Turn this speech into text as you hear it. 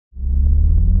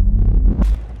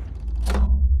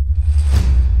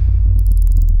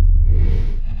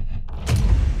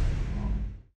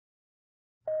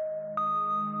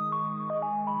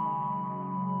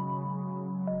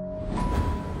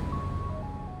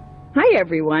Hi,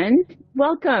 everyone.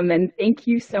 Welcome, and thank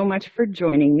you so much for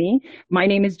joining me. My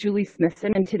name is Julie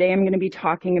Smithson, and today I'm going to be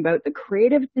talking about the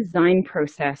creative design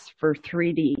process for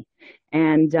 3D.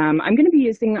 And I'm going to be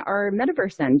using our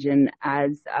Metaverse engine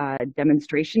as a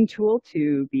demonstration tool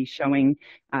to be showing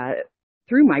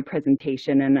through my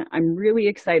presentation. And I'm really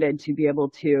excited to be able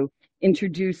to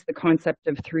introduce the concept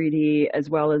of 3D as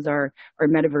well as our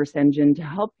Metaverse engine to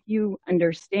help you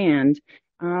understand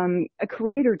a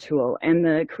creator tool and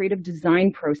the creative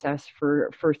design process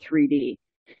for 3D.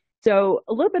 So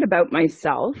a little bit about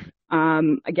myself.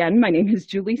 Again, my name is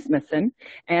Julie Smithson,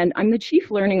 and I'm the Chief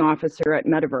Learning Officer at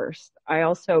Metaverse. I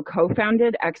also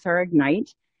co-founded XR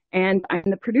Ignite, and I'm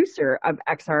the producer of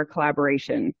XR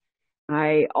Collaboration.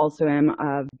 I also am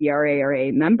a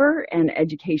VRARA member and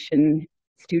education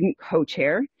student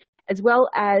co-chair, as well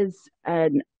as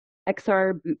an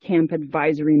XR Bootcamp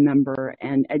advisory member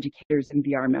and educators and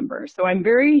VR member. So I'm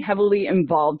very heavily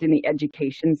involved in the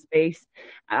education space,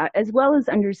 as well as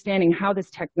understanding how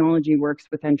this technology works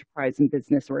with enterprise and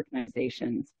business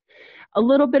organizations. A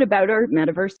little bit about our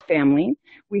Metaverse family.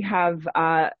 We have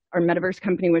our Metaverse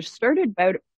company, which started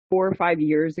about 4 or 5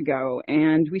 years ago,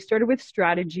 and we started with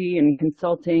strategy and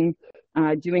consulting,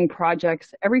 doing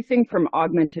projects, everything from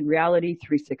augmented reality,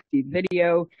 360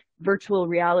 video, virtual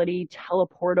reality,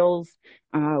 teleportals,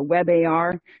 web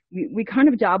AR. We kind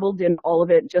of dabbled in all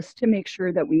of it just to make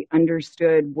sure that we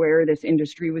understood where this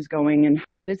industry was going and how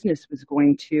business was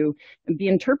going to be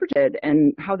interpreted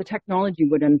and how the technology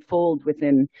would unfold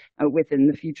within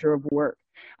the future of work.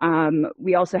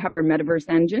 We also have our Metaverse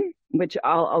engine, which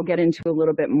I'll get into a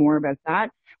little bit more about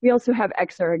that. We also have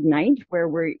XR Ignite, where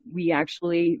we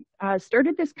actually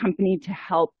started this company to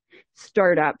help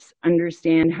startups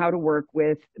understand how to work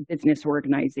with business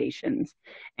organizations.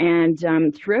 And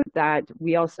throughout that,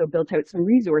 we also built out some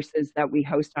resources that we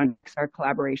host on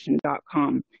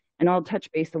xrcollaboration.com. And I'll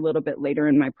touch base a little bit later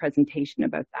in my presentation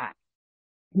about that.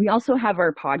 We also have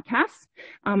our podcasts.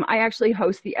 I actually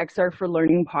host the XR for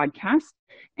Learning podcast,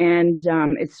 and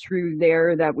it's through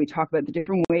there that we talk about the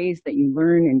different ways that you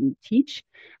learn and you teach.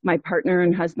 My partner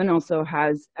and husband also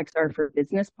has XR for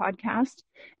Business podcast,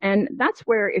 and that's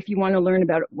where, if you want to learn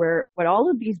about what all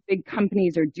of these big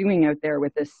companies are doing out there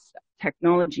with this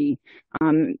technology,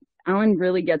 Alan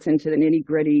really gets into the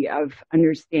nitty-gritty of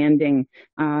understanding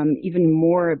even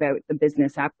more about the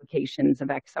business applications of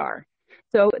XR.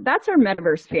 So that's our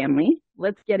Metaverse family.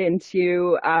 Let's get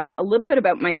into a little bit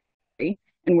about my story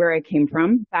and where I came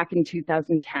from. Back in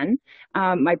 2010,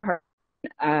 my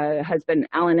husband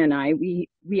Alan and I, we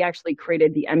actually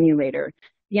created the emulator.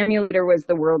 The emulator was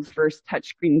the world's first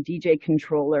touchscreen DJ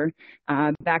controller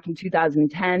back in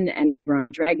 2010, and we're on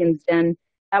Dragon's Den.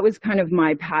 That was kind of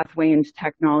my pathway into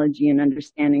technology and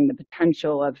understanding the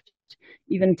potential of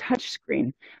even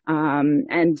touchscreen.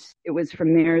 And it was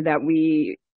from there that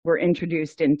we were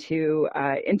introduced into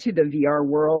the VR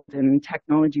world and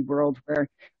technology world, where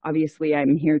obviously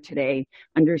I'm here today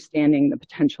understanding the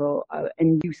potential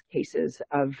and use cases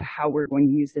of how we're going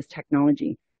to use this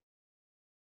technology.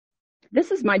 This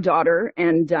is my daughter,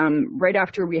 and right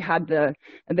after we had the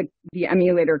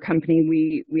emulator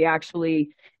company, we actually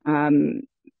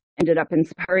ended up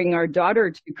inspiring our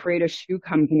daughter to create a shoe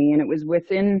company, and it was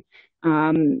within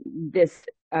this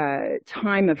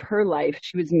time of her life.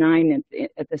 She was 9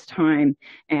 at this time,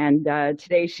 and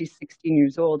today she's 16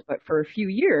 years old. But for a few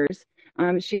years,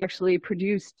 she actually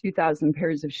produced 2,000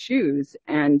 pairs of shoes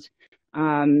and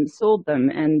sold them.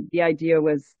 And the idea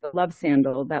was the love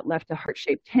sandal that left a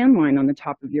heart-shaped tan line on the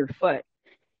top of your foot.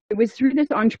 It was through this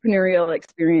entrepreneurial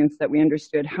experience that we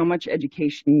understood how much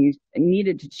education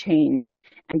needed to change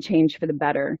and change for the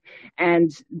better. And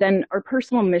then our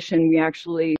personal mission, we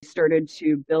actually started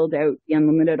to build out the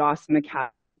Unlimited Awesome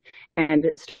Academy, and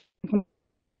it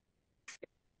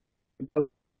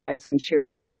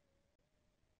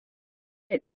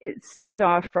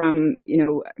saw from,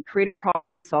 creative problem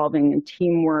solving and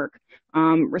teamwork,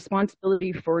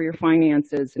 responsibility for your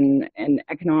finances and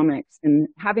economics, and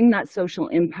having that social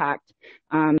impact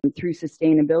through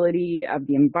sustainability of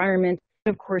the environment,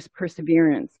 and of course,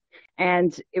 perseverance.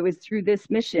 And it was through this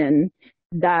mission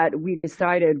that we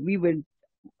decided we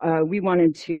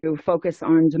wanted to focus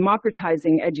on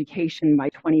democratizing education by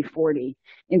 2040,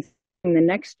 inspiring the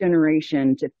next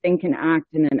generation to think and act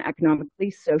in an economically,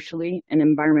 socially, and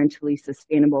environmentally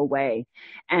sustainable way.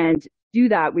 And do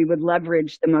that, we would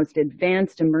leverage the most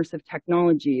advanced immersive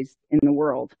technologies in the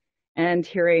world. And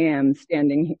here I am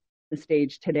standing the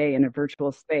stage today in a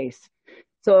virtual space.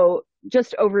 So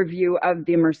just overview of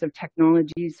the immersive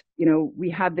technologies. You know, we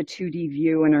have the 2D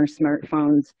view in our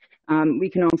smartphones. We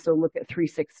can also look at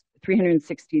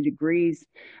 360 degrees.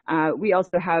 We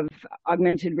also have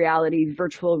augmented reality,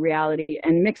 virtual reality,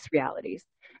 and mixed realities.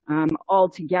 All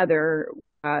together,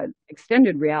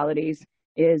 extended realities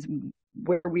is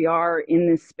where we are in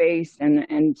this space,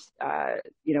 and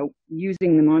you know,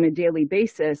 using them on a daily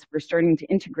basis. We're starting to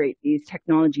integrate these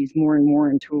technologies more and more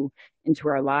into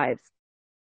our lives.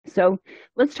 So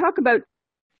let's talk about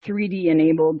 3D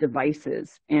enabled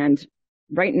devices. And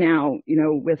right now, you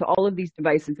know, with all of these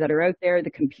devices that are out there, the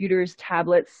computers,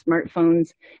 tablets,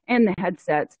 smartphones, and the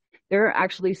headsets, there are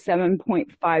actually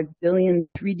 7.5 billion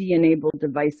 3D enabled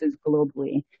devices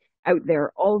globally out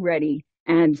there already,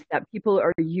 and that people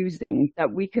are using,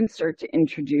 that we can start to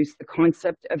introduce the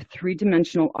concept of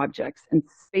three-dimensional objects and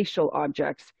spatial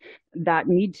objects that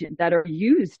are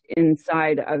used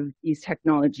inside of these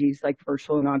technologies like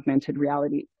virtual and augmented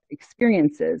reality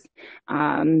experiences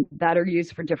that are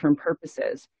used for different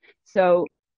purposes. So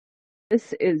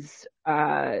this is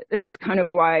kind of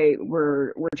why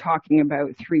we're talking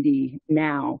about 3D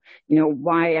now. You know,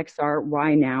 why XR,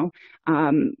 why now?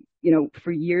 You know,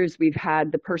 for years we've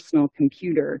had the personal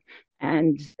computer,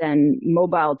 and then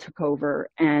mobile took over.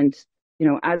 And, you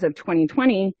know, as of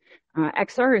 2020,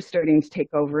 XR is starting to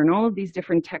take over, and all of these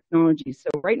different technologies.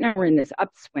 So right now we're in this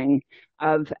upswing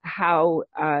of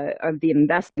of the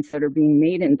investments that are being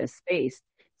made in this space.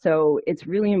 So it's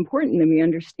really important that we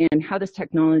understand how this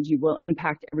technology will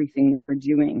impact everything that we're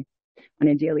doing on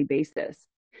a daily basis.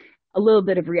 A little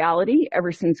bit of reality: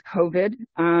 ever since COVID,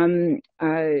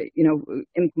 you know,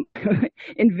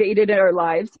 invaded our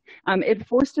lives, it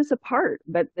forced us apart.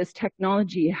 But this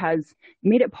technology has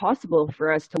made it possible for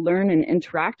us to learn and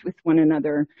interact with one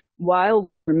another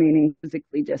while remaining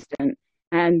physically distant.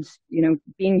 And, you know,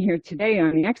 being here today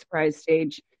on the XPRIZE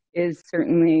stage is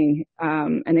certainly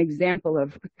an example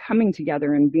of coming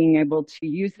together and being able to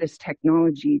use this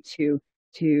technology to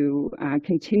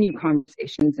continue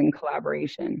conversations and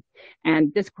collaboration.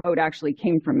 And this quote actually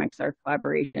came from XR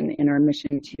Collaboration in our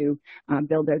mission to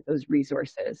build out those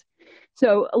resources.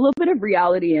 So a little bit of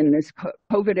reality in this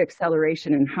COVID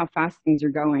acceleration and how fast things are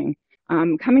going.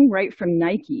 Coming right from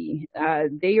Nike,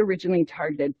 they originally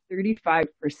targeted 35%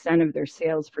 of their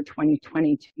sales for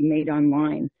 2020 to be made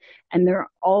online, and they're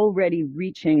already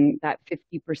reaching that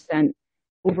 50%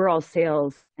 overall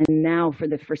sales, and now for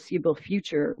the foreseeable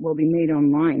future will be made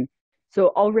online. So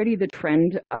already the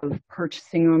trend of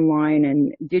purchasing online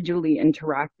and digitally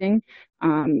interacting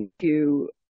to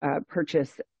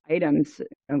purchase items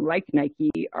like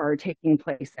Nike are taking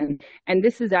place, and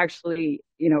this is actually,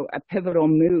 you know, a pivotal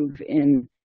move in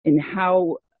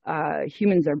how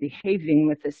humans are behaving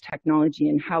with this technology,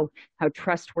 and how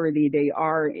trustworthy they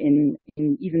are in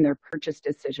even their purchase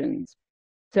decisions.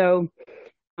 So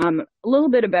a little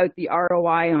bit about the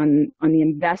ROI on the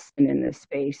investment in this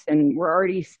space, and we're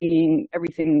already seeing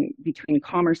everything between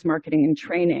commerce, marketing, and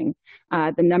training.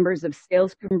 The numbers of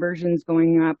sales conversions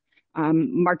going up,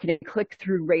 marketing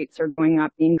click-through rates are going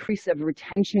up, the increase of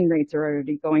retention rates are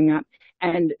already going up,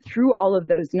 and through all of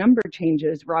those number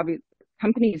changes,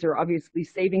 companies are obviously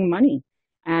saving money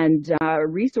and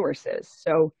resources.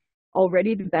 So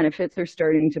already the benefits are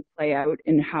starting to play out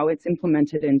in how it's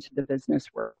implemented into the business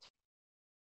world.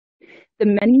 The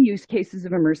many use cases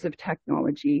of immersive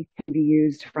technology can be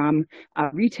used from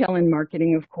retail and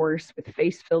marketing, of course, with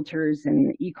face filters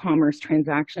and e-commerce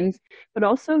transactions, but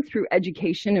also through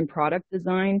education and product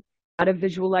design, data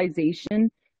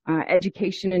visualization,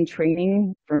 education and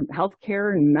training for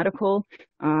healthcare and medical,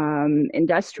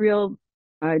 industrial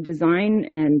design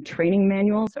and training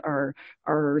manuals are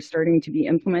starting to be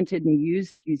implemented and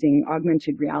used using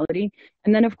augmented reality.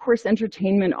 And then, of course,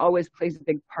 entertainment always plays a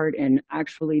big part in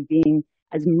actually being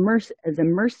as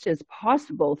immersed as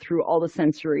possible through all the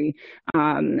sensory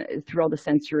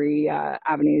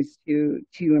avenues to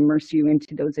immerse you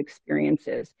into those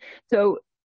experiences. So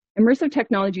immersive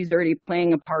technology is already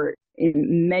playing a part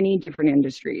in many different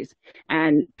industries,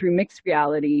 and through mixed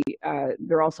reality,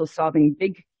 they're also solving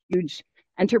big, huge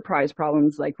enterprise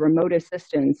problems like remote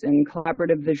assistance and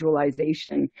collaborative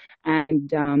visualization,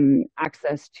 and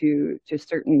access to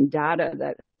certain data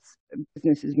that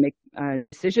businesses make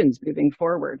decisions moving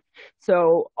forward.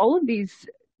 So all of these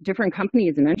different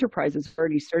companies and enterprises are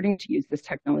already starting to use this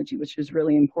technology, which is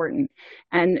really important.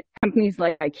 And companies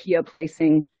like IKEA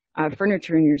placing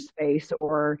furniture in your space,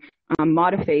 or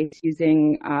Modiface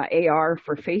using AR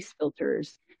for face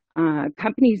filters.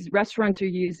 Restaurants are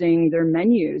using their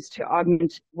menus to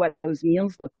augment what those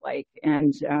meals look like,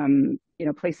 and you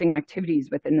know, placing activities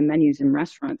within the menus in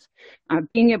restaurants.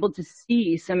 Being able to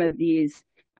see some of these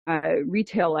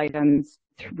retail items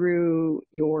through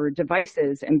your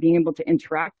devices and being able to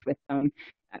interact with them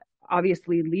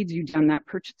obviously leads you down that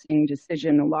purchasing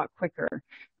decision a lot quicker.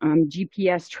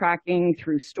 GPS tracking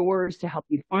through stores to help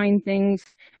you find things,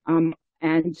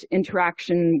 and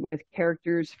interaction with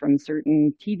characters from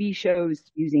certain TV shows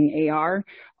using AR.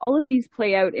 All of these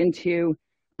play out into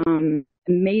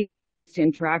amazing to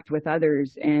interact with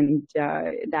others and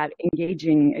that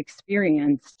engaging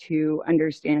experience to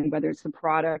understand whether it's the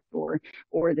product or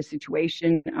the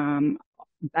situation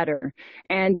better.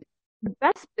 And the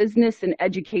best business and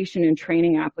education and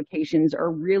training applications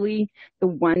are really the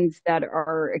ones that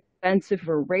are expensive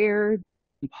or rare,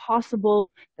 impossible,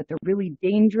 that they're really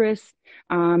dangerous,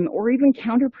 or even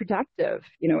counterproductive.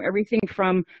 You know, everything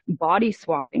from body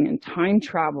swapping and time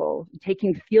travel,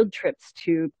 taking field trips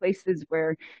to places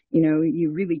where, you know,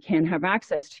 you really can't have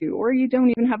access to, or you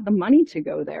don't even have the money to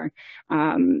go there.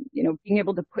 You know, being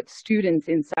able to put students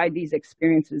inside these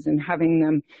experiences and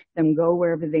having them go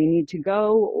wherever they need to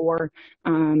go, or,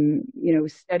 you know,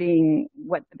 studying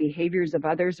what the behaviors of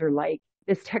others are like.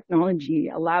 This technology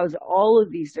allows all of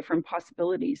these different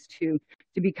possibilities to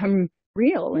become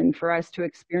real and for us to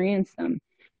experience them.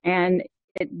 And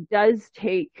it does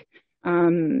take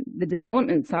the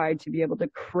development side to be able to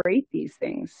create these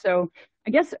things. So I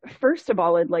guess, first of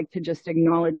all, I'd like to just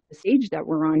acknowledge the stage that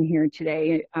we're on here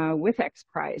today with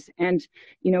XPRIZE. And,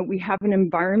 you know, we have an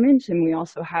environment and we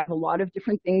also have a lot of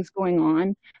different things going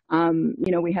on.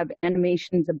 You know, we have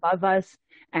animations above us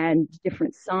and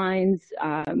different signs.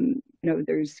 You know,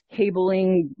 there's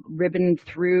cabling ribbon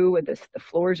through, the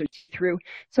floors are through.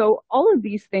 So all of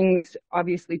these things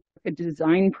obviously took a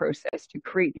design process to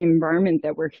create the environment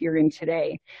that we're here in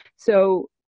today. So,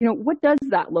 you know, what does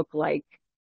that look like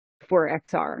for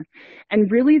XR?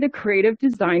 And really the creative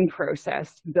design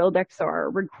process to build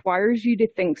XR requires you to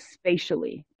think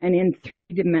spatially and in 3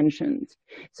 dimensions.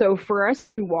 So for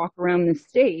us to walk around the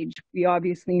stage, we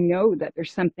obviously know that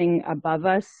there's something above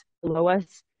us, below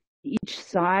us, each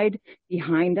side,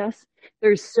 behind us.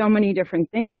 There's so many different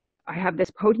things. I have this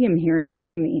podium here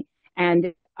to me,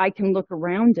 and I can look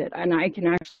around it, and I can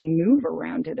actually move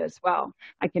around it as well.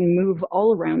 I can move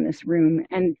all around this room,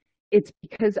 and it's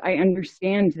because I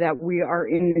understand that we are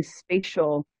in this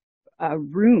spatial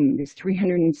room, this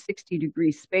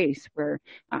 360-degree space where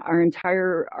our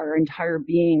entire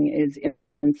being is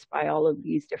influenced by all of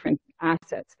these different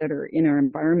assets that are in our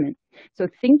environment. So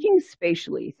thinking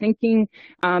spatially, thinking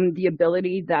the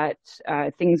ability that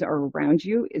things are around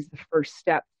you is the first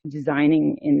step to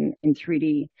designing in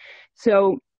 3D.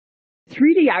 So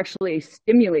 3D actually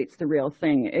stimulates the real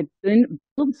thing. It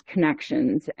builds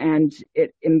connections and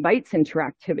it invites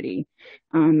interactivity.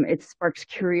 It sparks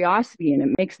curiosity and it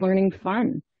makes learning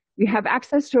fun. We have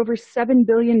access to over 7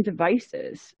 billion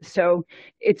devices. So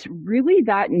it's really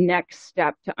that next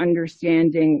step to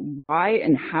understanding why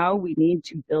and how we need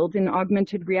to build in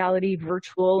augmented reality,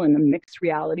 virtual, and the mixed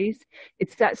realities.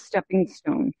 It's that stepping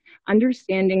stone.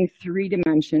 Understanding 3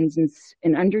 dimensions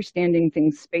and understanding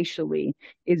things spatially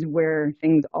is where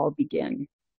things all begin.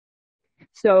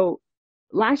 So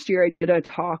last year I did a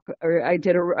talk, or I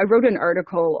wrote an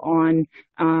article on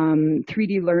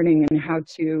 3D learning and how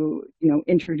to, you know,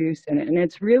 introduce it. And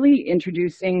it's really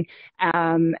introducing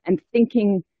and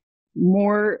thinking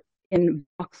more in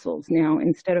voxels now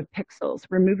instead of pixels.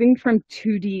 We're moving from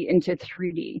 2D into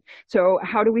 3D. So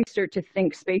how do we start to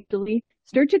think spatially?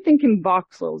 Start to think in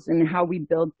voxels and how we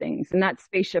build things. And that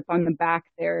spaceship on the back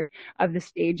there of the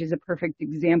stage is a perfect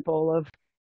example of,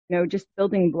 you know, just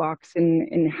building blocks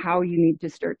and how you need to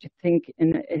start to think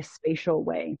in a spatial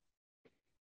way.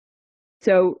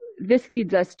 So this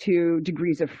leads us to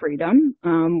degrees of freedom,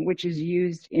 which is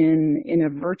used in a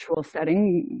virtual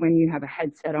setting when you have a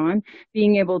headset on,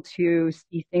 being able to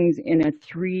see things in a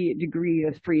 3 degree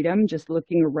of freedom, just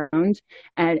looking around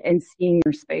and seeing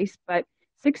your space. But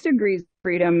 6 degrees of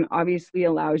freedom obviously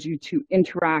allows you to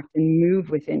interact and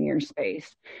move within your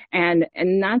space. And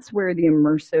that's where the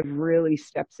immersive really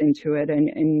steps into it.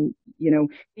 And you know,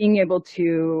 being able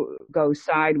to go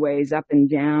sideways, up and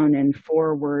down, and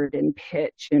forward, and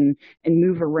pitch, and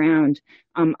move around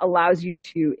allows you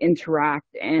to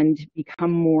interact and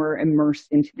become more immersed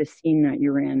into the scene that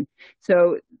you're in.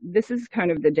 So this is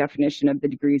kind of the definition of the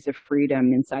degrees of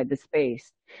freedom inside the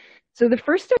space. So the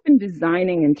first step in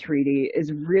designing in 3D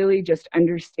is really just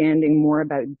understanding more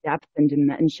about depth and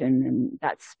dimension and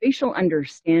that spatial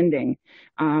understanding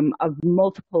of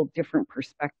multiple different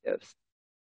perspectives.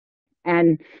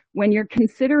 And when you're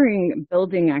considering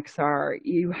building XR,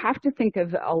 you have to think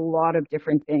of a lot of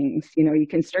different things. You know, you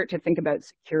can start to think about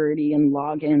security and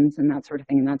logins and that sort of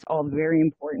thing, and that's all very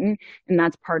important. And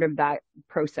that's part of that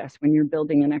process when you're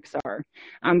building an XR.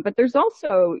 But there's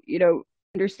also, you know,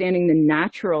 understanding the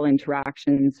natural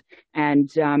interactions and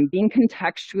being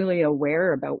contextually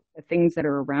aware about the things that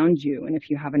are around you. And if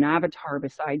you have an avatar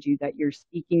beside you that you're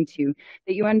speaking to,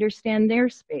 that you understand their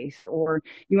space, or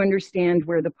you understand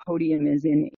where the podium is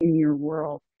in your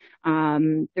world.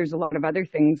 There's a lot of other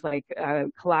things like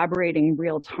collaborating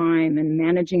real time and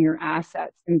managing your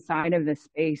assets inside of the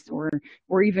space, or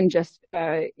even just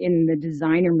in the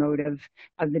designer mode of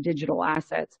the digital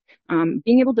assets.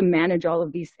 Being able to manage all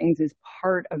of these things is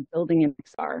part of building an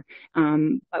XR.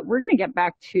 But we're going to get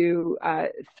back to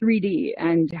 3D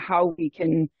and how we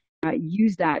can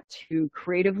use that to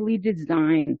creatively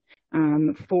design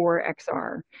for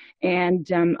XR.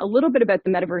 And a little bit about the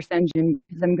Metaverse Engine,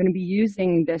 because I'm going to be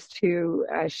using this to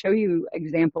show you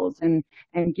examples and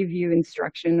give you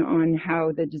instruction on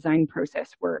how the design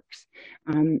process works.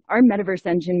 Our Metaverse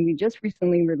Engine, we just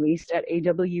recently released at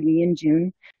AWE in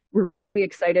June. We're really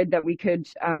excited that we could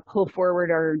pull forward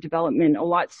our development a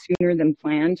lot sooner than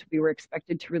planned. We were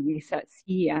expected to release at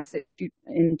CES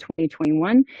in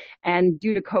 2021, and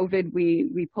due to COVID,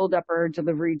 we pulled up our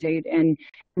delivery date, and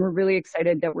we're really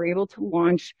excited that we're able to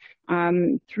launch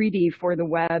 3D for the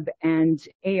web and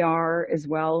AR as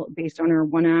well, based on our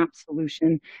One App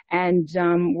solution. And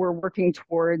we're working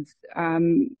towards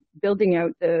building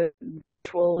out the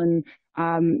virtual and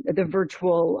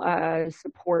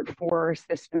support for our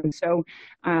system. So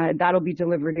that'll be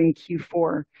delivered in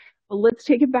Q4. But let's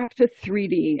take it back to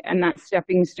 3D and that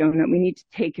stepping stone that we need to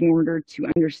take in order to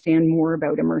understand more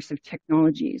about immersive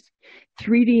technologies.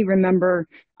 3D, remember,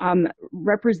 can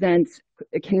represent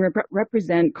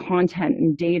content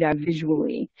and data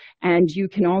visually, and you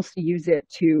can also use it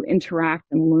to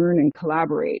interact and learn and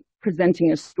collaborate,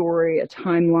 presenting a story, a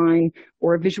timeline,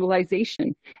 or a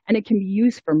visualization. And it can be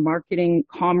used for marketing,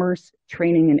 commerce,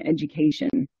 training, and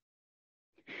education.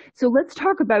 So let's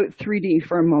talk about 3D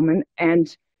for a moment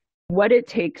and what it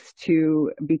takes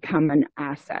to become an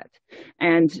asset.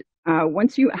 And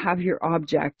once you have your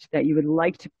object that you would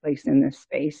like to place in this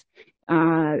space,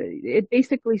 it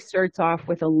basically starts off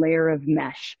with a layer of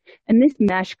mesh. And this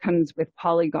mesh comes with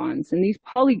polygons. And these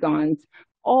polygons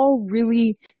all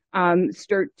really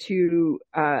start to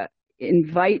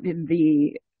invite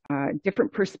the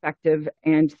different perspective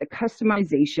and the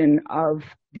customization of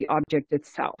the object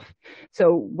itself.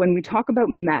 So when we talk about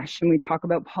mesh and we talk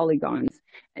about polygons,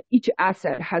 each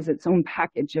asset has its own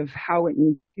package of how it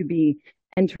needs to be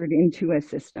entered into a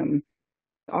system,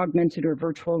 augmented or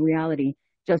virtual reality.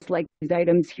 Just like these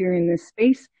items here in this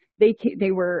space,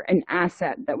 they were an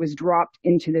asset that was dropped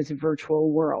into this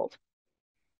virtual world.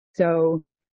 So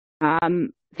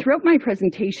throughout my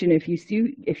presentation, if you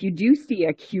do see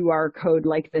a QR code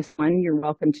like this one, you're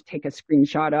welcome to take a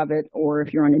screenshot of it, or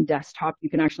if you're on a desktop, you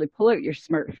can actually pull out your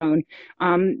smartphone.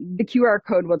 The QR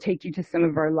code will take you to some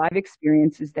of our live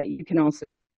experiences that you can also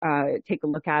take a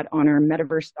look at on our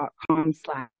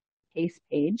metaverse.com/case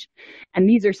page. And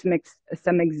these are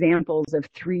some examples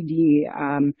of 3D,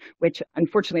 which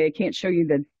unfortunately I can't show you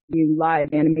the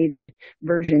live animated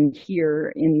version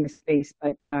here in this space,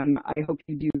 but I hope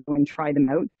you do go and try them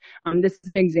out. This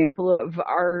is an example of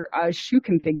our shoe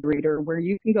configurator, where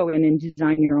you can go in and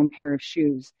design your own pair of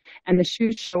shoes. And the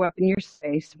shoes show up in your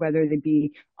space, whether they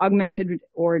be augmented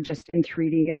or just in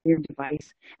 3D in your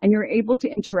device. And you're able to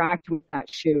interact with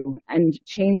that shoe and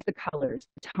change the colors,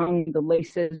 the tongue, the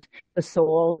laces, the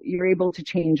sole. You're able to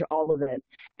change all of it.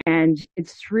 And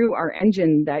it's through our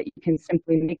engine that you can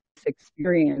simply make this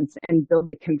experience and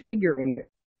build the configurator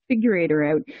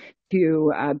out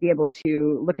to be able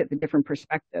to look at the different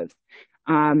perspectives.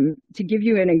 To give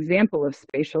you an example of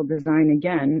spatial design,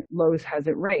 again, Lowe's has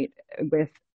it right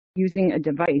with using a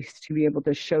device to be able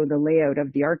to show the layout of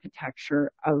the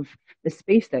architecture of the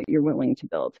space that you're willing to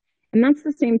build. And that's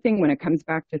the same thing when it comes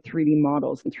back to 3D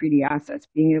models and 3D assets,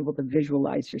 being able to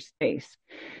visualize your space.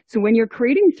 So when you're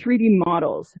creating 3D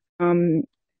models,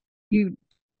 you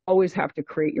always have to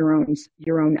create your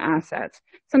own assets.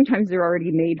 Sometimes they're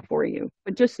already made for you,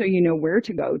 but just so you know where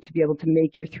to go to be able to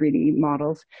make your 3D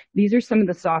models, these are some of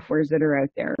the softwares that are out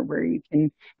there where you can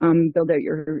build out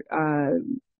your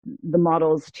the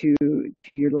models to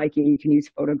your liking. You can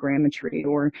use photogrammetry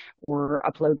or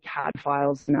upload CAD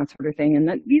files and that sort of thing.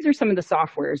 And these are some of the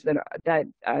softwares that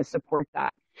support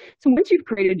that. So once you've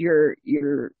created your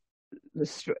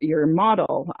your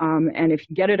model. And if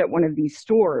you get it at one of these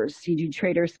stores, CG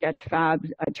Trader, Sketchfab,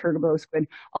 Turbo Squid,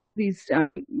 all these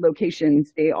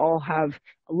locations, they all have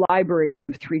a library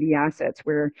of 3D assets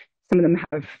where some of them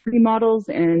have free models,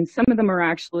 and some of them are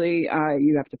actually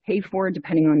you have to pay for,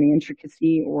 depending on the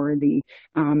intricacy or the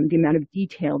amount of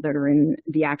detail that are in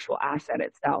the actual asset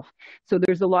itself. So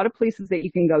there's a lot of places that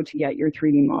you can go to get your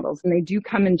 3D models, and they do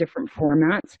come in different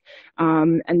formats.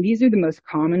 And these are the most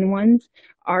common ones.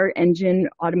 Our engine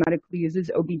automatically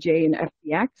uses OBJ and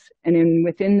FBX, and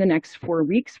within the next 4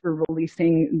 weeks, we're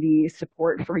releasing the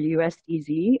support for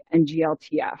USDZ and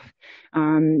GLTF.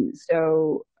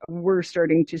 So we're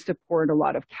starting to support a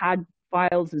lot of CAD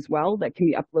files as well that can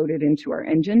be uploaded into our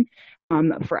engine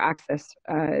for access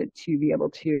to be able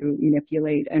to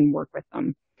manipulate and work with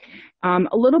them.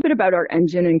 A little bit about our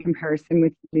engine in comparison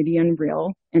with Unity and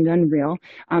Unreal,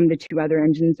 the two other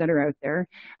engines that are out there.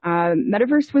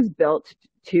 Metaverse was built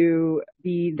to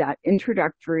be that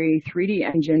introductory 3D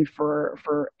engine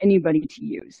for anybody to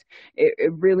use.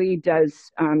 It really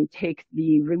does take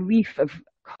the relief of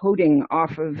coding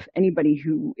off of anybody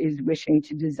who is wishing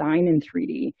to design in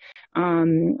 3D.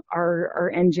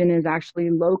 Our engine is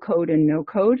actually low code and no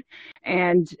code,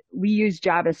 and we use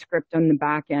JavaScript on the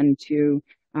back end to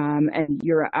and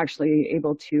you're actually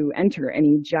able to enter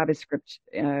any JavaScript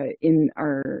in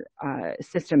our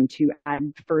system to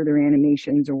add further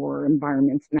animations or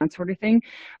environments and that sort of thing.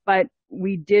 But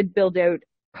we did build out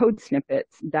code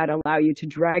snippets that allow you to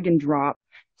drag and drop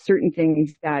certain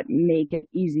things that make it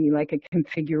easy, like a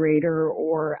configurator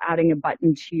or adding a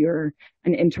button to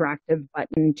an interactive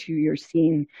button to your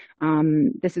scene.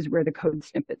 This is where the code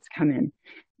snippets come in.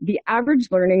 The average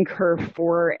learning curve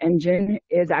for engine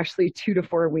is actually 2 to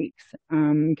 4 weeks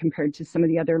compared to some of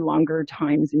the other longer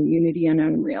times in Unity and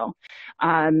Unreal.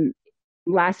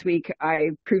 Last week,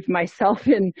 I proved myself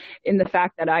in the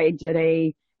fact that I did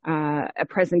a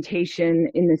presentation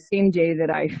in the same day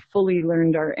that I fully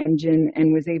learned our engine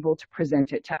and was able to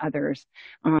present it to others.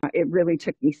 It really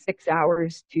took me 6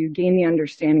 hours to gain the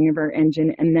understanding of our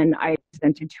engine, and then I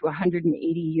presented to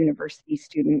 180 university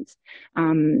students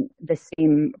the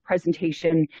same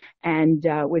presentation and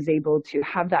was able to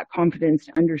have that confidence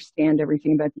to understand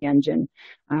everything about the engine.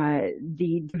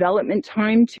 The development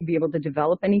time to be able to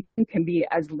develop anything can be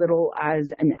as little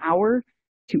as an hour,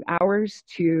 2 hours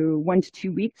to 1 to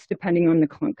 2 weeks, depending on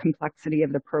the complexity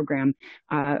of the program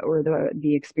or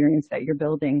the experience that you're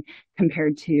building,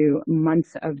 compared to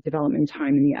months of development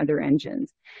time in the other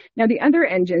engines. Now, the other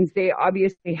engines, they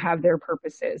obviously have their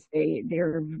purposes.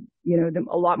 They're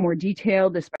a lot more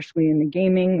detailed, especially in the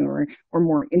gaming or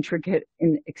more intricate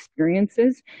in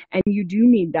experiences, and you do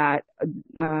need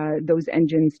those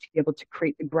engines to be able to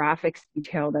create the graphics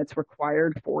detail that's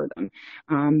required for them.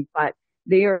 But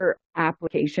they are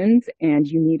applications, and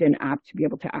you need an app to be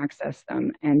able to access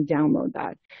them and download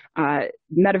that.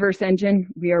 Metaverse Engine,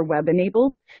 we are web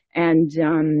enabled, and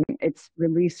it's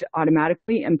released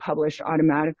automatically and published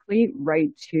automatically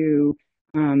right to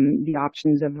the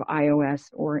options of iOS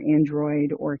or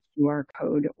Android or QR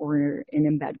code or an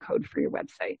embed code for your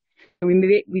website. So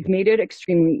we've made it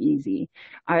extremely easy.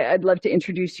 I'd love to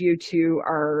introduce you to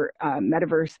our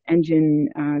Metaverse Engine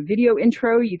video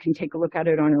intro. You can take a look at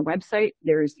it on our website.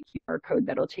 There's the QR code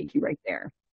that'll take you right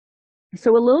there.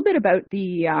 So a little bit about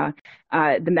the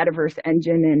Metaverse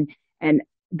Engine and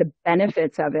the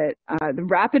benefits of it. The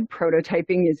rapid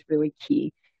prototyping is really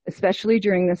key, especially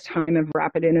during this time of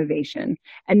rapid innovation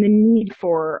and the need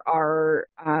for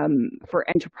for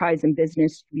enterprise and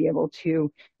business to be able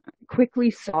to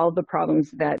quickly solve the problems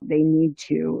that they need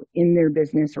to in their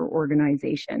business or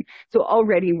organization. So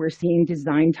already we're seeing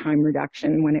design time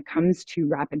reduction when it comes to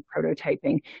rapid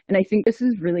prototyping. And I think this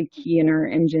is really key in our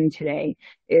engine today,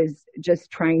 is just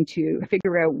trying to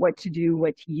figure out what to do,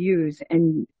 what to use,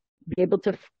 and be able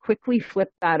to quickly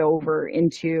flip that over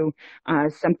into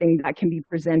something that can be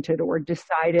presented or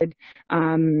decided,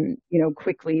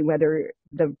 quickly, whether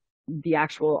the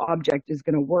actual object is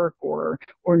going to work or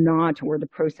not, or the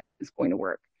process is going to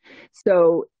work.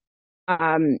 So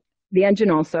the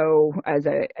engine also, as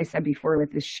I said before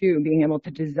with the shoe, being able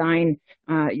to design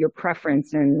your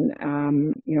preference and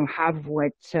have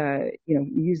what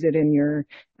use it in your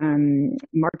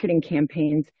marketing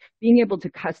campaigns. Being able to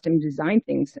custom design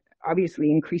things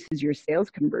obviously increases your sales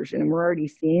conversion, and we're already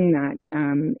seeing that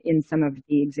in some of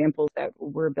the examples that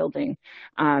we're building.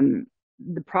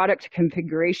 The product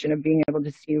configuration of being able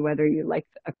to see whether you like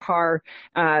a car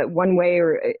one way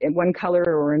or one color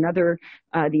or another,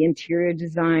 the interior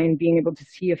design, being able to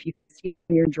see if you can see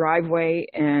in your driveway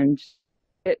and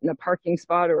fit in a parking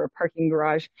spot or a parking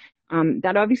garage.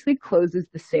 that obviously closes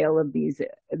the sale of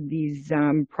these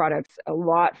products a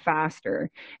lot faster,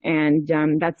 and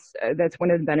that's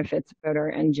one of the benefits about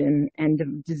our engine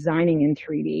and designing in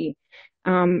 3D.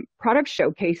 Product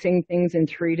showcasing things in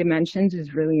 3 dimensions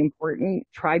is really important.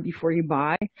 Try before you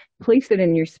buy. Place it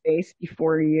in your space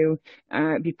before you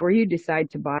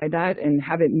decide to buy that and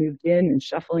have it moved in and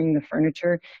shuffling the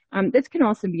furniture. This can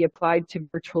also be applied to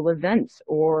virtual events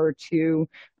or to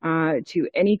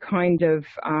any kind of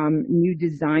new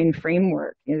design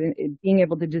framework. Being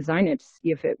able to design it to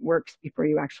see if it works before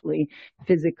you actually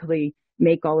physically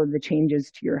make all of the changes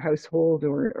to your household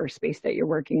or space that you're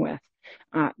working with.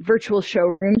 Virtual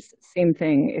showrooms, same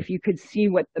thing. If you could see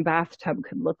what the bathtub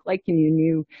could look like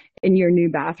in your new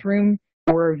bathroom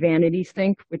or vanity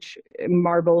sink, which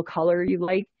marble color you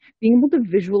like, being able to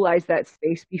visualize that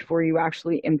space before you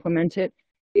actually implement it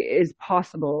is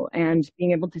possible, and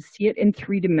being able to see it in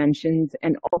 3 dimensions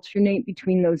and alternate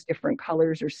between those different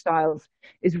colors or styles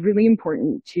is really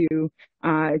important to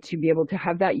be able to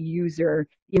have that user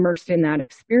immersed in that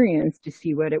experience to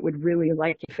see what it would really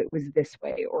like if it was this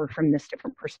way or from this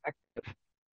different perspective.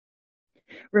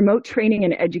 Remote training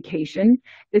and education.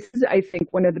 This is, I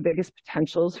think, one of the biggest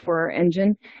potentials for our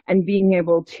engine, and being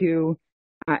able to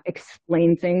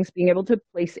explain things, being able to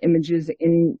place images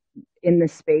in the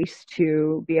space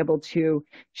to be able to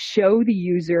show the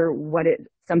user what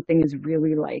something is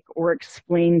really like, or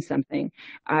explain something.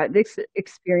 This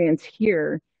experience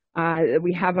here that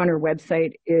we have on our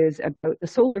website is about the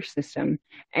solar system.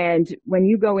 And when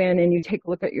you go in and you take a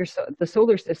look at the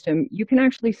solar system, you can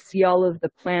actually see all of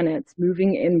the planets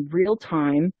moving in real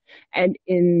time and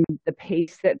in the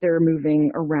pace that they're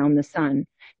moving around the sun.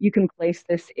 You can place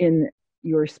this in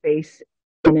your space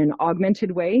in an augmented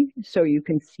way, so you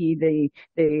can see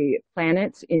the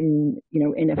planets in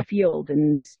a field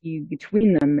and see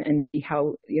between them and see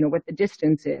how, what the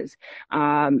distance is.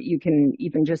 You can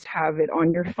even just have it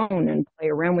on your phone and play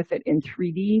around with it in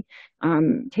 3D,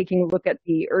 taking a look at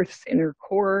the Earth's inner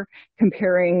core,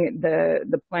 comparing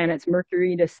the planets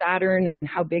Mercury to Saturn and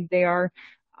how big they are.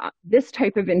 This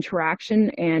type of interaction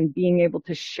and being able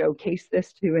to showcase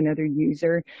this to another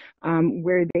user,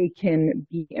 where they can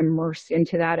be immersed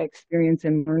into that experience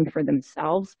and learn for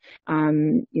themselves,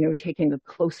 taking a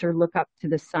closer look up to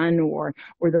the sun or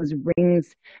those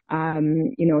rings,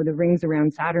 the rings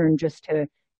around Saturn, just to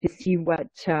see what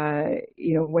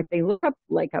they look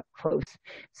like up close.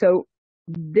 So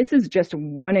this is just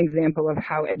one example of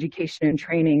how education and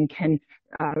training can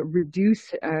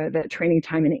reduce that training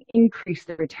time and increase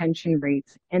the retention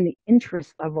rates and the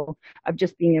interest level of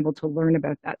just being able to learn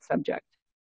about that subject.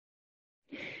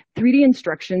 3D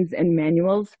instructions and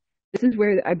manuals. This is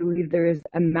where I believe there is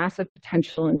a massive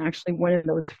potential, and actually one of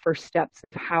those first steps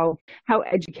of how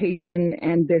education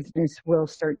and business will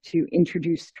start to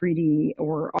introduce 3D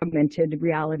or augmented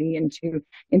reality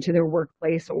into their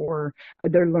workplace or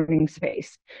their learning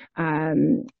space.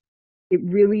 It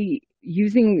really,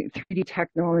 using 3D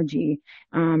technology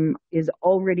is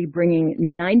already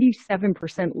bringing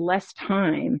 97% less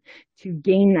time to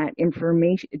gain that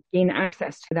information, gain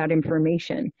access to that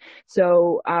information.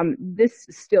 So this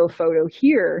still photo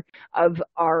here of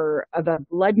a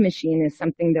blood machine is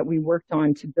something that we worked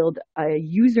on to build a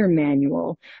user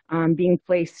manual being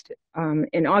placed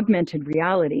in augmented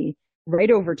reality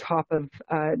right over top of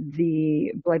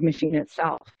the blood machine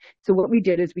itself. So what we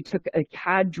did is we took a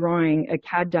CAD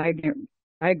diagram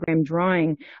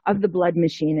drawing of the blood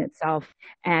machine itself,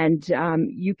 and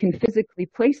you can physically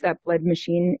place that blood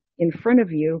machine in front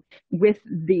of you with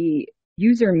the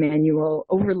user manual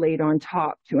overlaid on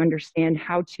top to understand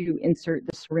how to insert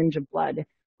the syringe of blood,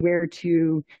 where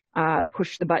to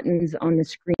push the buttons on the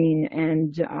screen,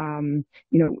 and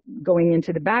going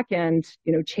into the back end,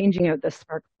 changing out the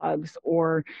spark plugs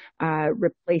or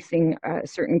replacing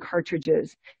certain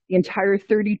cartridges. The entire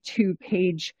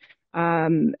 32-page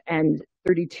and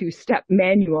 32-step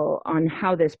manual on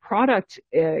how this product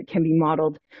can be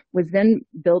modeled was then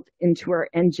built into our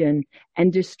engine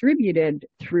and distributed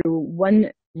through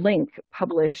one link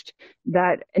published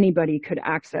that anybody could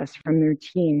access from their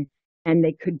team. And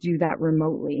they could do that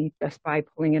remotely just by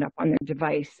pulling it up on their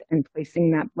device and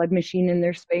placing that blood machine in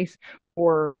their space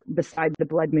or beside the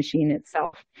blood machine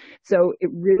itself. So it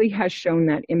really has shown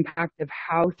that impact of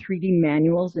how 3D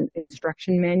manuals and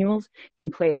instruction manuals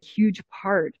can play a huge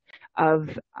part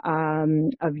of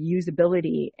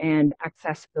usability and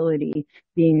accessibility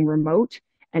being remote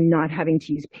and not having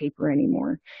to use paper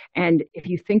anymore. And if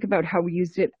you think about how we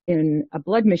used it in a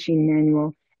blood machine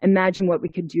manual, imagine what we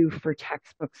could do for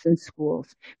textbooks in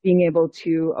schools, being able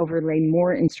to overlay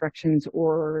more instructions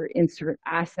or insert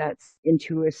assets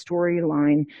into a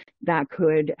storyline that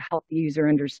could help the user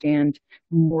understand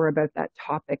more about that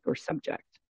topic or subject.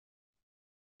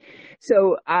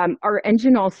 So our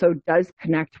engine also does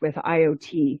connect with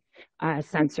IoT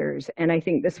sensors. And I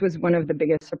think this was one of the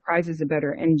biggest surprises about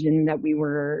our engine, that we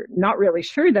were not really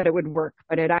sure that it would work,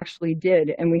 but it actually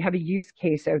did. And we have a use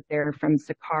case out there from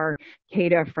Sakar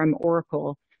Kata from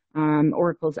Oracle,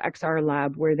 Oracle's XR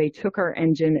lab, where they took our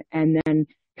engine and then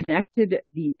connected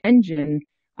the engine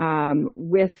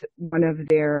with one of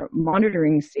their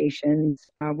monitoring stations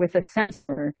with a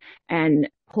sensor, and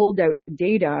pulled out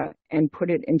data and put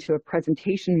it into a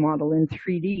presentation model in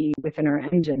 3D within our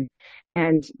engine.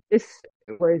 And this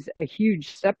was a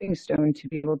huge stepping stone to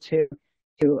be able to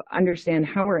understand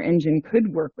how our engine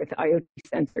could work with IoT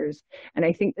sensors. And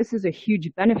I think this is a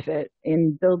huge benefit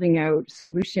in building out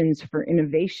solutions for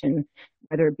innovation,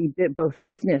 whether it be both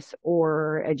business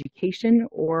or education,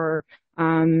 or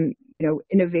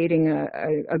innovating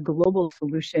a global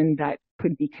solution that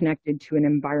could be connected to an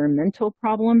environmental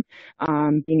problem,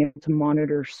 being able to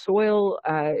monitor soil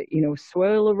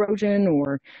erosion,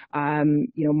 or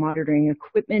monitoring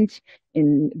equipment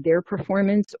in their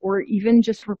performance, or even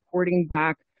just reporting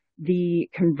back the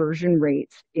conversion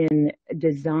rates in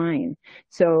design.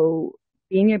 So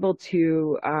being able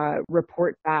to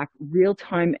report back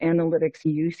real-time analytics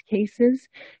use cases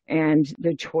and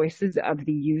the choices of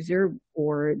the user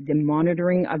or the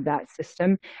monitoring of that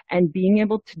system, and being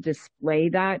able to display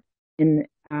that in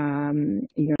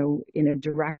a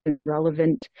direct and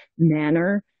relevant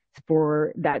manner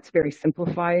that's very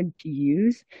simplified to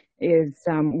use, is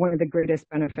one of the greatest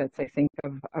benefits, I think,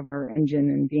 of our engine,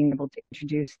 and being able to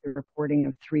introduce the reporting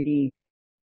of 3D.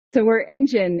 So our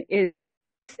engine is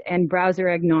and browser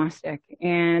agnostic,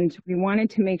 and we wanted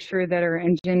to make sure that our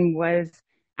engine was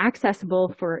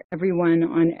accessible for everyone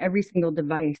on every single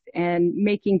device, and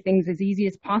making things as easy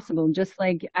as possible, just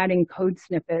like adding code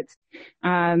snippets,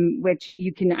 which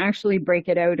you can actually break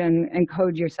it out and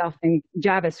code yourself in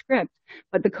JavaScript.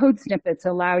 But the code snippets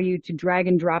allow you to drag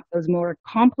and drop those more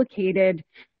complicated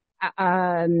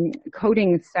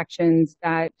coding sections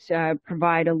that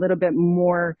provide a little bit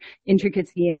more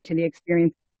intricacy to the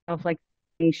experience itself, like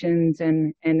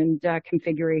and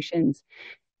configurations.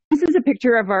 This is a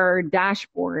picture of our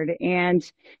dashboard, and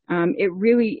it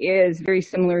really is very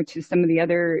similar to some of the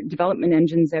other development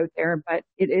engines out there, but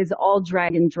it is all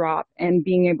drag and drop, and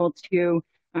being able to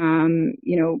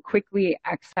quickly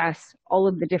access all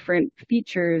of the different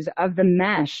features of the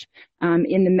mesh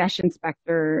in the mesh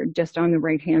inspector just on the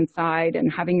right-hand side,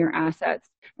 and having your assets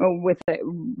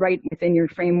right within your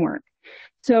framework.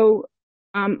 So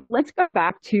let's go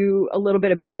back to a little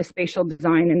bit of the spatial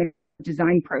design and the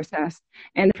design process.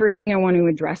 And the first thing I want to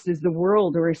address is the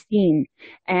world or a scene.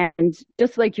 And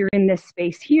just like you're in this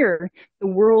space here, the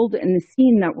world and the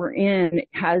scene that we're in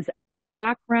has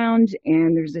background,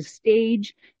 and there's a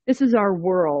stage. This is our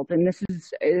world, and this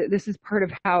is part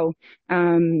of how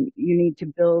you need to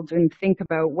build and think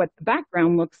about what the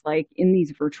background looks like in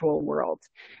these virtual worlds.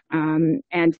 And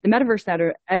the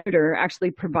Metaverse Editor actually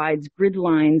provides grid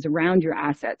lines around your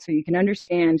asset, so you can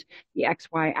understand the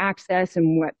XY axis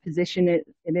and what position it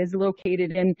is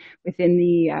located in within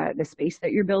the space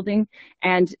that you're building.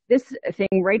 And this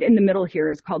thing right in the middle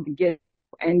here is called the grid,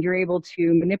 and you're able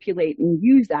to manipulate and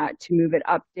use that to move it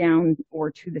up, down,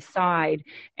 or to the side,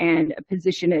 and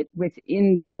position it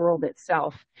within the world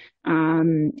itself.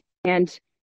 And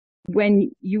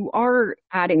when you are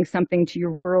adding something to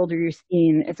your world or your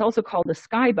scene, it's also called a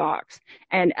skybox.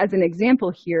 And as an example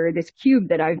here, this cube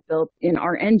that I've built in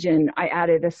our engine, I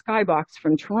added a skybox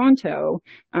from Toronto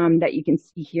that you can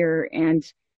see here, and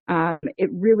it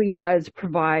really does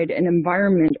provide an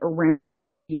environment around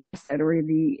the asset or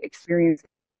the experience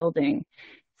building.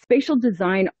 Spatial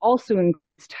design also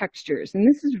includes textures, and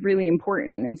this is really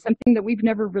important. It's something that we've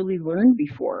never really learned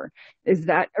before, is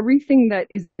that everything that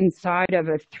is inside of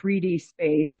a 3D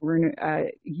space, we're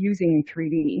using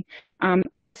 3D,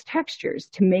 textures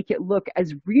to make it look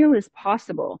as real as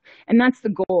possible. And that's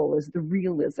the goal, is the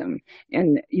realism.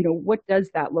 And what does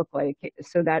that look like,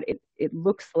 so that it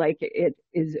looks like it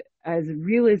is as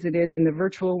real as it is in the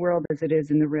virtual world as it is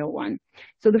in the real one.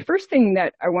 So the first thing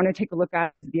that I want to take a look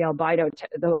at is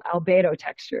the albedo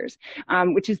textures,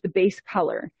 which is the base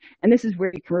color. And this is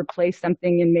where you can replace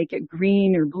something and make it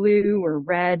green or blue or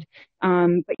red.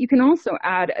 But you can also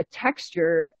add a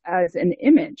texture as an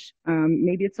image.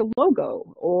 Maybe it's a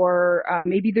logo, or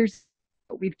maybe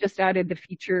we've just added the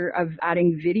feature of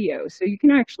adding video. So you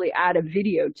can actually add a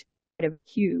video to of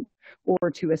a cube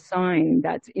or to a sign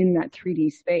that's in that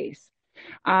 3D space.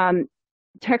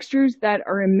 Textures that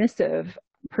are emissive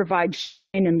provide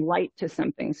shine and light to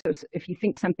something. So if you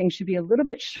think something should be a little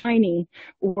bit shiny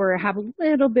or have a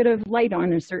little bit of light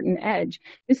on a certain edge,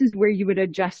 this is where you would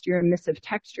adjust your emissive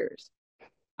textures.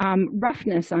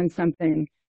 Roughness on something,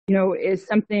 is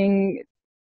something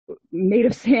made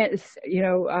of sand,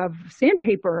 of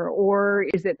sandpaper, or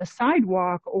is it the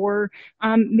sidewalk, or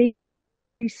maybe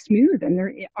smooth, and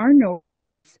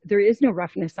there is no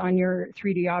roughness on your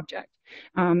 3D object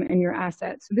and your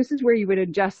asset. So this is where you would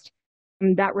adjust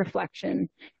that reflection.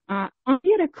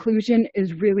 Ambient occlusion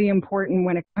is really important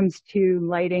when it comes to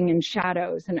lighting and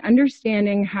shadows, and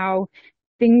understanding how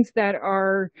things that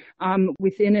are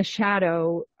within a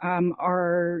shadow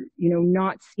are,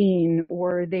 not seen,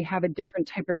 or they have a different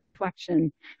type of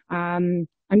reflection.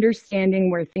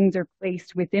 Understanding where things are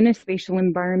placed within a spatial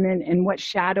environment and what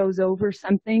shadows over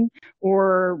something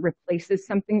or replaces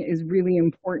something is really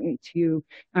important to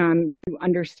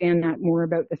understand that more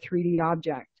about the 3D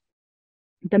object.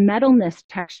 The metalness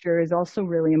texture is also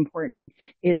really important.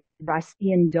 Is it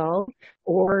rusty and dull,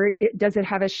 or does it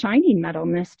have a shiny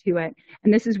metalness to it?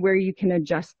 And this is where you can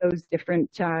adjust those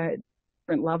different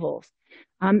levels.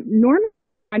 Normally,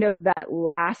 kind of that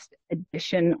last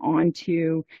addition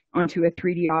onto a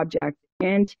 3D object,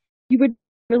 and you would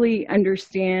really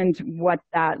understand what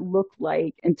that looked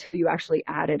like until you actually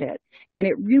added it. And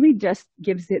it really just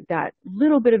gives it that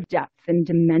little bit of depth and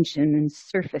dimension and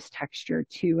surface texture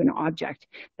to an object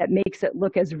that makes it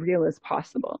look as real as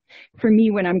possible. For me,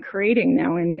 when I'm creating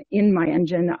now in my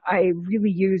engine, I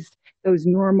really use those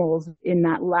normals in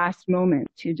that last moment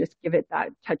to just give it that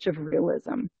touch of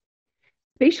realism.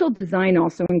 Spatial design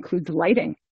also includes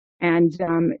lighting. And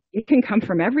it can come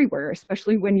from everywhere,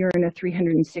 especially when you're in a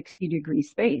 360-degree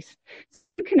space. So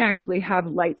you can actually have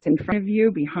lights in front of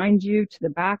you, behind you, to the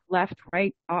back, left,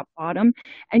 right, top, bottom,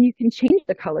 and you can change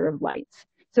the color of lights.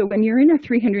 So when you're in a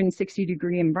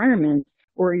 360-degree environment,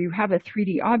 or you have a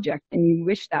 3D object and you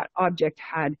wish that object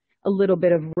had a little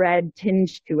bit of red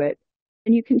tinge to it,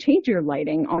 then you can change your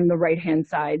lighting on the right-hand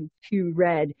side to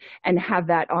red and have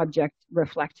that object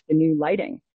reflect the new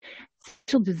lighting.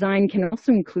 Spatial design can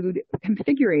also include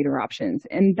configurator options,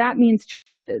 and that means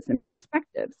choices and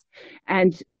perspectives.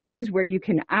 And this is where you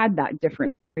can add that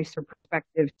different choice or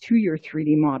perspective to your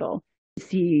 3D model to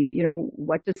see,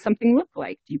 what does something look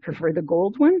like? Do you prefer the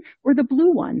gold one or the blue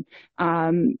one?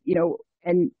 And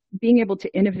being able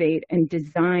to innovate and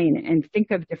design and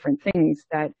think of different things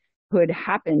that could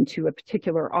happen to a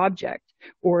particular object,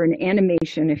 or an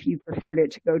animation if you preferred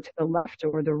it to go to the left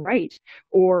or the right,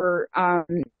 or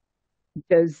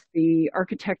does the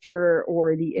architecture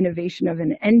or the innovation of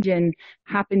an engine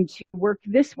happen to work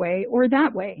this way or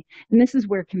that way? And this is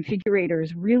where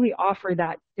configurators really offer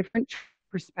that different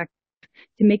perspective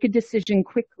to make a decision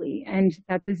quickly, and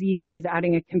that's as easy as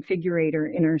adding a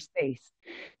configurator in our space.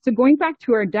 So going back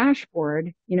to our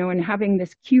dashboard, and having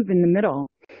this cube in the middle,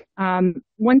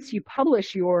 once you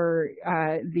publish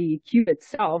the cube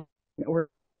itself, or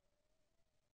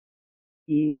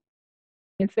the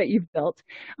that you've built,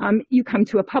 you come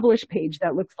to a publish page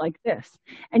that looks like this,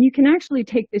 and you can actually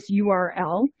take this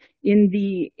URL in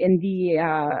the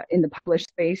publish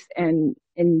space and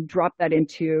drop that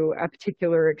into a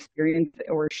particular experience,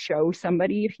 or show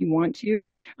somebody if you want to.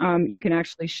 You can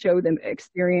actually show them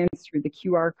experience through the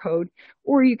QR code,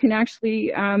 or you can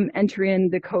actually enter in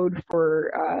the code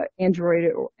for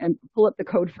Android, and pull up the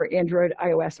code for Android,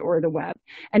 iOS, or the web.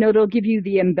 And it'll give you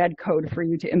the embed code for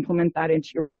you to implement that into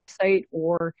your site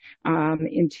or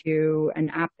into an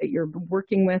app that you're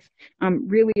working with.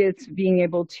 Really, it's being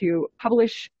able to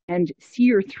publish and see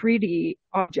your 3D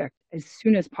object as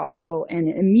soon as possible and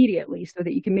immediately, so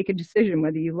that you can make a decision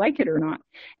whether you like it or not.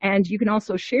 And you can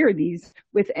also share these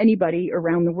with anybody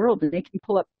around the world, and they can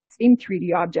pull up the same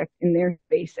 3D object in their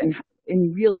space and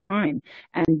in real time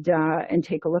and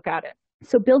take a look at it.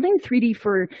 So building 3D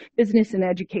for business and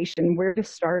education, where to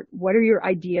start? What are your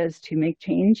ideas to make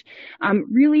change?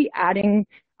 Really adding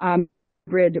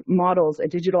hybrid models, a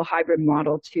digital hybrid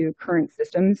model to current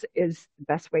systems is the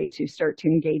best way to start to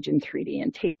engage in 3D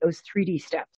and take those 3D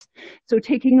steps. So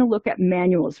taking a look at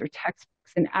manuals or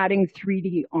textbooks and adding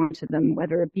 3D onto them,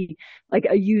 whether it be like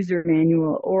a user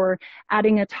manual, or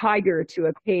adding a tiger to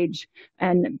a page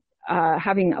and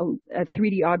having a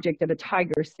 3D object of a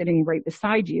tiger sitting right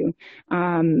beside you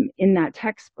in that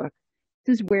textbook.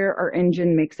 This is where our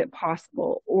engine makes it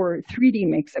possible, or 3D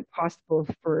makes it possible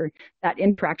for that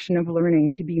interaction of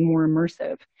learning to be more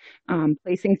immersive.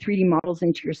 Placing 3D models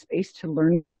into your space to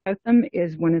learn about them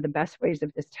is one of the best ways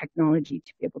of this technology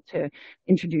to be able to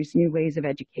introduce new ways of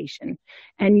education.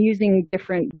 And using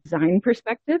different design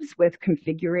perspectives with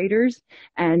configurators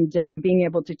and being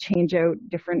able to change out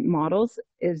different models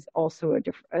is also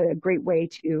a great way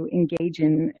to engage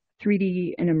in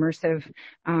 3D and immersive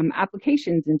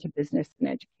applications into business and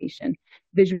education.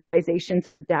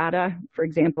 Visualizations of data, for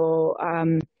example,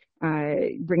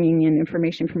 bringing in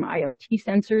information from IoT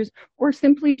sensors, or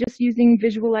simply just using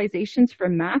visualizations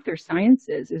from math or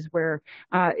sciences is where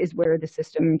the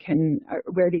system can,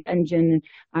 where the engine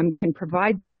can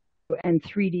provide, and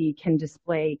 3D can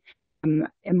display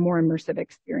a more immersive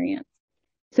experience.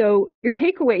 So your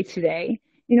takeaway today,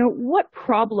 what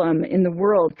problem in the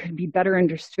world could be better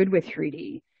understood with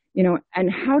 3D?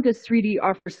 And how does 3D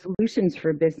offer solutions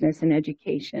for business and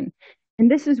education?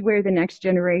 And this is where the next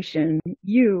generation,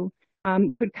 you,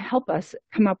 could help us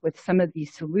come up with some of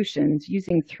these solutions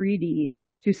using 3D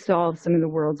to solve some of the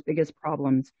world's biggest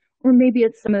problems. Or maybe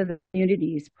it's some of the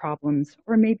community's problems,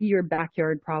 or maybe your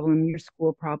backyard problem, your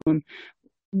school problem.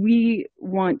 We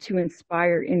want to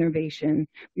inspire innovation,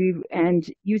 and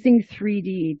using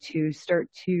 3D to start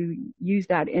to use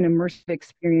that in immersive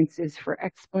experiences for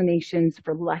explanations,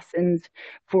 for lessons,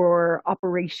 for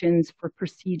operations, for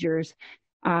procedures.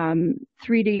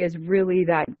 3D is really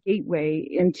that gateway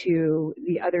into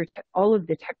all of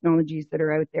the technologies that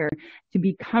are out there to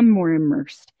become more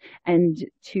immersed and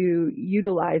to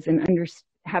utilize and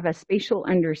have a spatial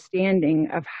understanding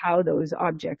of how those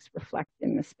objects reflect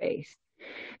in the space.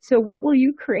 So what will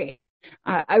you create?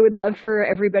 I would love for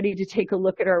everybody to take a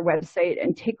look at our website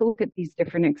and take a look at these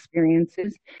different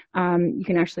experiences. You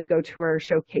can actually go to our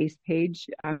showcase page,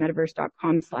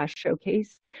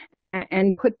 metaverse.com/showcase,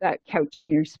 and put that couch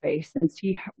in your space and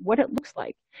see what it looks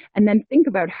like. And then think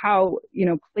about how,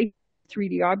 place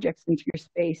 3D objects into your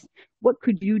space. What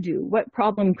could you do? What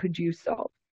problem could you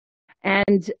solve?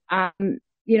 And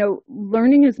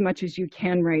learning as much as you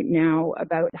can right now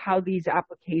about how these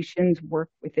applications work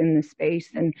within the space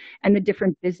and the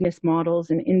different business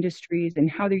models and industries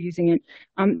and how they're using it.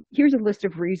 Here's a list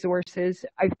of resources.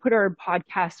 I've put our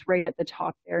podcast right at the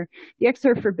top there. The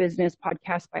XR for Business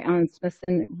podcast by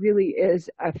Smithson really is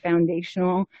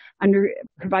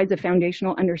provides a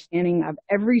foundational understanding of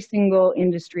every single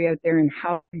industry out there and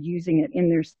how they're using it in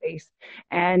their space.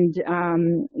 And,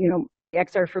 the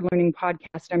XR for Learning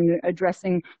podcast, I'm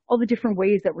addressing all the different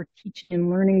ways that we're teaching and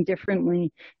learning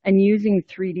differently and using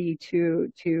 3D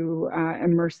to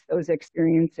immerse those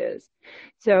experiences.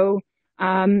 So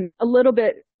a little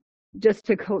bit just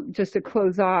to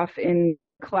close off in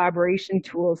collaboration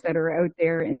tools that are out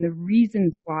there and the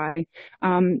reasons why.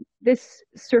 This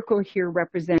circle here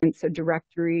represents a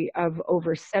directory of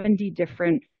over 70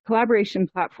 different collaboration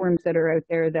platforms that are out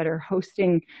there that are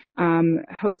hosting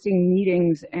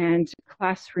meetings and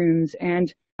classrooms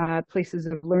and places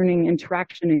of learning,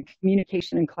 interaction, and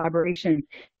communication and collaboration.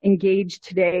 Engaged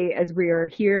today, as we are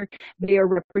here, they are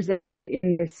represented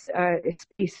in this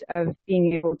space of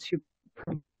being able to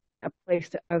provide a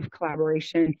place of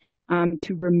collaboration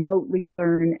to remotely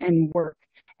learn and work.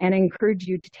 And I encourage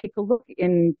you to take a look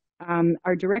in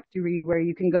our directory where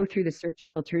you can go through the search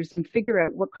filters and figure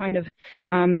out what kind of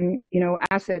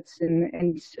assets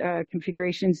and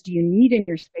configurations do you need in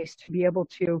your space to be able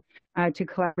to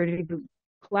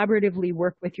collaboratively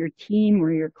work with your team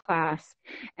or your class.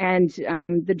 And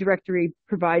the directory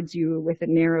provides you with a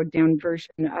narrowed down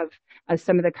version of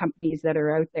some of the companies that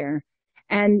are out there.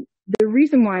 And the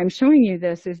reason why I'm showing you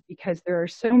this is because there are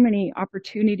so many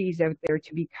opportunities out there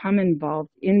to become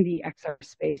involved in the XR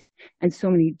space, and so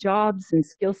many jobs and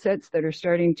skill sets that are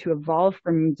starting to evolve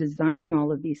from design,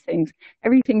 all of these things,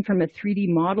 everything from a 3D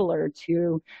modeler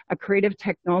to a creative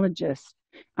technologist,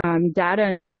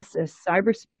 data analysis,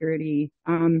 cybersecurity.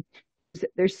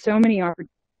 There's so many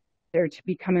opportunities there to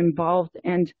become involved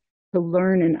and to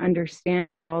learn and understand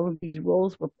all of these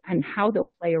roles and how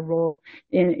they'll play a role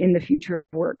in the future of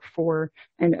work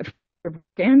and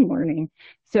learning.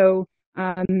 So,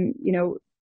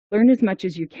 learn as much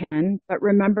as you can, but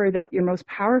remember that your most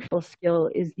powerful skill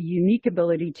is the unique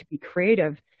ability to be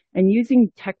creative, and using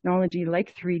technology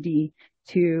like 3D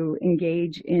to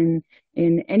engage in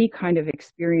any kind of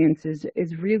experience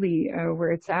is really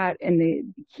where it's at. And the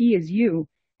key is you.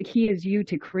 The key is you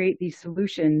to create these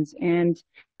solutions and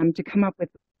to come up with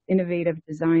innovative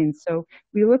designs. So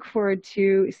we look forward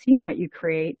to seeing what you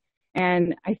create.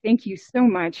 And I thank you so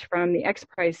much from the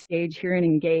XPRIZE stage here in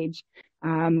Engage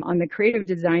on the creative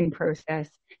design process.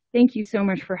 Thank you so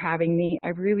much for having me. I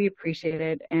really appreciate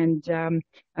it. And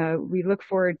we look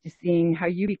forward to seeing how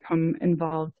you become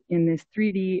involved in this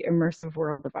 3D immersive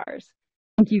world of ours.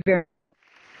 Thank you very